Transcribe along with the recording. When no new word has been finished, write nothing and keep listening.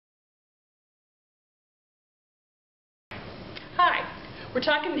We're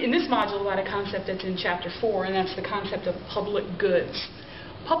talking in this module about a concept that's in Chapter 4, and that's the concept of public goods.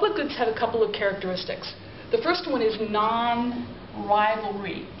 Public goods have a couple of characteristics. The first one is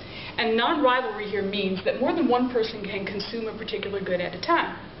non-rivalry. And non-rivalry here means that more than one person can consume a particular good at a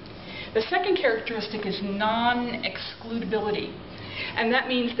time. The second characteristic is non-excludability. And that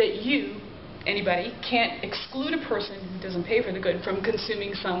means that you, anybody, can't exclude a person who doesn't pay for the good from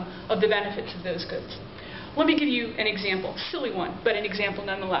consuming some of the benefits of those goods. Let me give you an example, silly one, but an example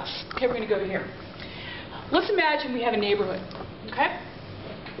nonetheless. Okay, we're going to go here. Let's imagine we have a neighborhood, okay?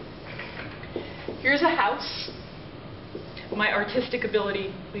 Here's a house. My artistic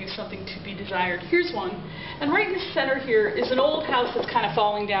ability leaves something to be desired. Here's one. And right in the center here is an old house that's kind of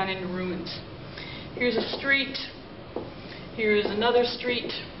falling down into ruins. Here's a street. Here's another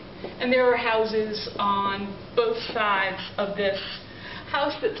street. And there are houses on both sides of this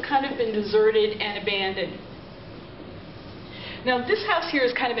house that's kind of been deserted and abandoned. Now this house here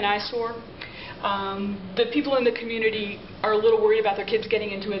is kind of an eyesore. The people in the community are a little worried about their kids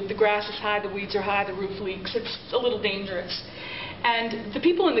getting into it. The grass is high, the weeds are high, the roof leaks. It's a little dangerous. And the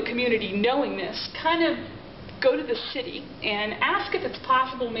people in the community, knowing this, kind of go to the city and ask if it's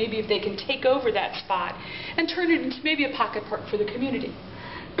possible maybe if they can take over that spot and turn it into maybe a pocket park for the community.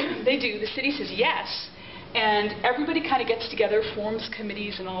 They do. The city says yes. And everybody kind of gets together, forms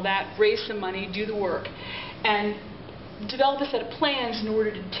committees and all that, raise some money, do the work, and develop a set of plans in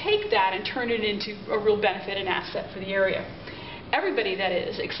order to take that and turn it into a real benefit and asset for the area. Everybody, that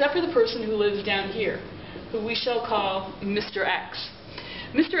is, except for the person who lives down here, who we shall call Mr. X.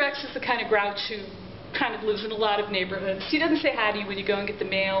 Mr. X is the kind of grouch who kind of lives in a lot of neighborhoods. He doesn't say hi to you when you go and get the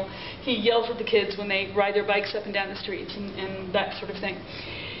mail. He yells at the kids when they ride their bikes up and down the streets and that sort of thing.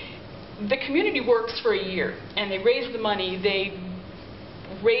 The community works for a year, and they raise the money. They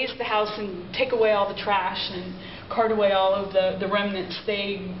raise the house and take away all the trash and cart away all of the remnants.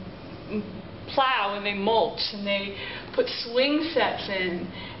 They plow and they mulch and they put swing sets in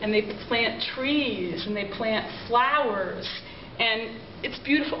and they plant trees and they plant flowers, and it's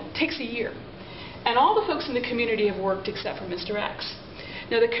beautiful. It takes a year. And all the folks in the community have worked except for Mr. X.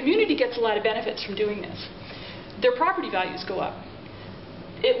 Now the community gets a lot of benefits from doing this. Their property values go up.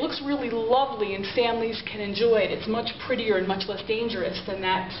 It looks really lovely and families can enjoy it. It's much prettier and much less dangerous than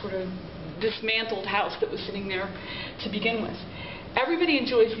that sort of dismantled house that was sitting there to begin with. Everybody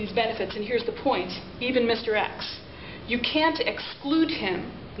enjoys these benefits, and here's the point, even Mr. X. You can't exclude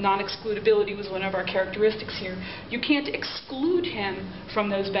him. Non-excludability was one of our characteristics here. You can't exclude him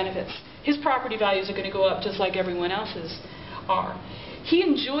from those benefits. His property values are going to go up just like everyone else's are. He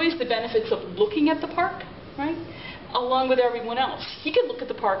enjoys the benefits of looking at the park, right? Along with everyone else. He can look at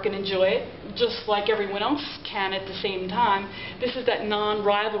the park and enjoy it just like everyone else can at the same time. This is that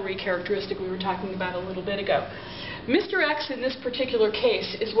non-rivalry characteristic we were talking about a little bit ago. Mr. X in this particular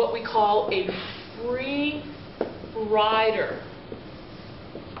case is what we call a free rider.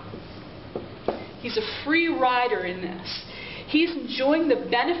 He's a free rider in this. He's enjoying the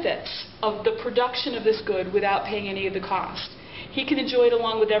benefits of the production of this good without paying any of the cost. He can enjoy it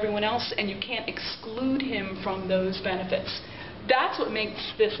along with everyone else, and you can't exclude him from those benefits. That's what makes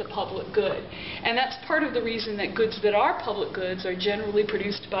this a public good. And that's part of the reason that goods that are public goods are generally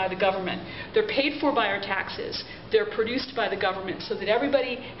produced by the government. They're paid for by our taxes. They're produced by the government so that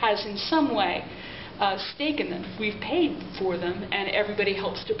everybody has in some way a stake in them. We've paid for them, and everybody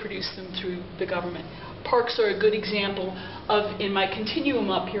helps to produce them through the government. Parks are a good example of, in my continuum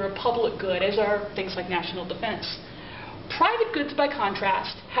up here, a public good, as are things like national defense. Private goods, by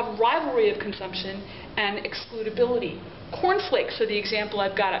contrast, have rivalry of consumption and excludability. Cornflakes are the example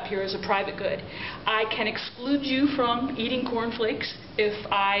I've got up here as a private good. I can exclude you from eating cornflakes if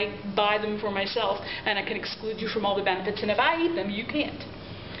I buy them for myself, and I can exclude you from all the benefits, and if I eat them, you can't.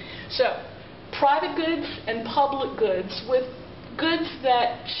 So, private goods and public goods, with goods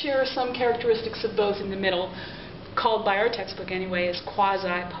that share some characteristics of both in the middle, called by our textbook anyway as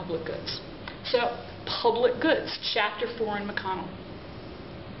quasi-public goods. So, public goods, Chapter 4 in McConnell.